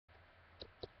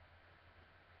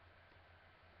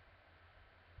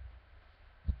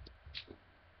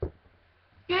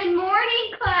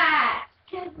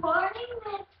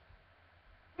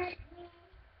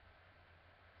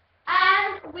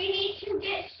we need to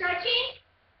get stretching.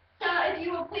 So if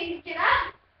you will please get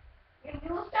up, and we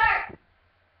will start.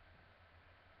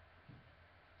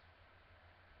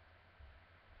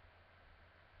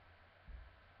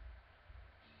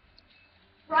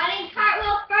 Running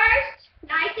cartwheel first,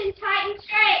 nice and tight and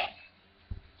straight.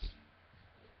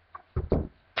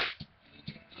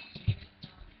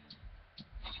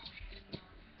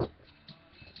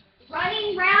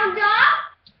 Running round off,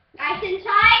 nice and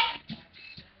tight.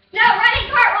 No, running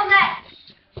cartwheel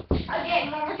next.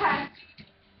 Again, one more time.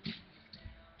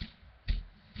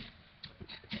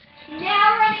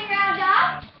 Now running round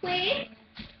off, please.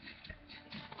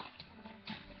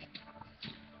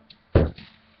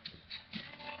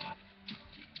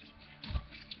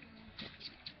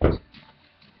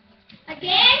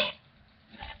 Again.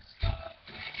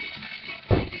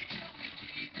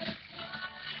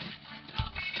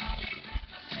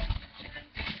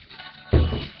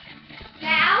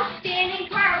 Now, standing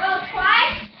cartwheel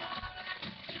twice.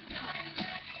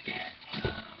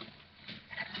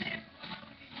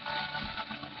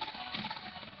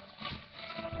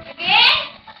 Again.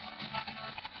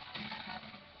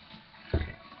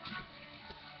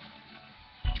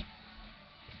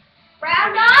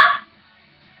 Round off.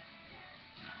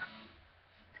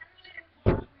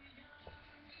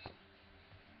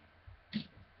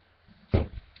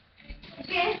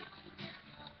 Again.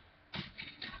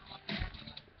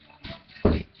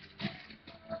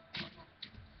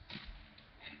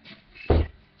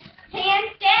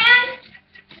 Handstand.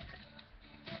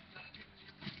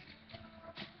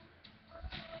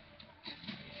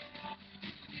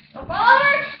 Go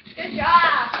forward. Good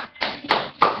job.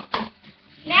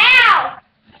 Now,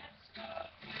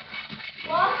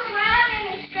 walk around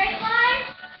in a straight line.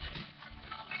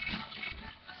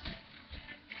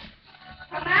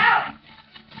 Come out.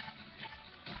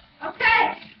 Okay.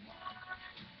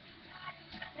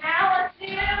 Now let's do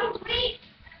leap.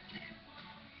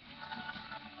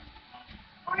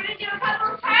 We're going to do a couple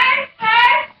of turns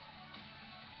first.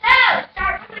 So,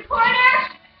 start from the corner.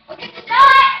 Look at the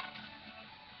dot.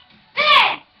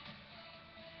 Then.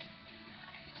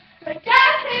 Good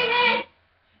job, Susan.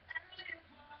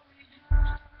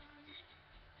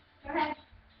 Go ahead.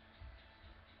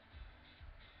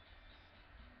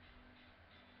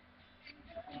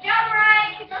 Good job, Ryan.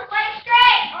 Keep those legs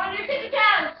straight. On your tippy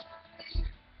toes.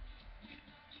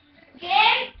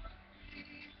 Again.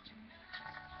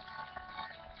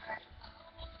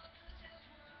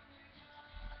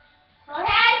 Go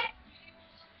ahead.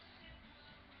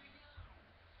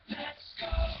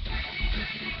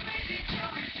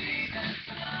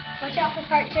 Watch out for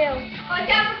part two. Watch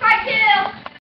out for part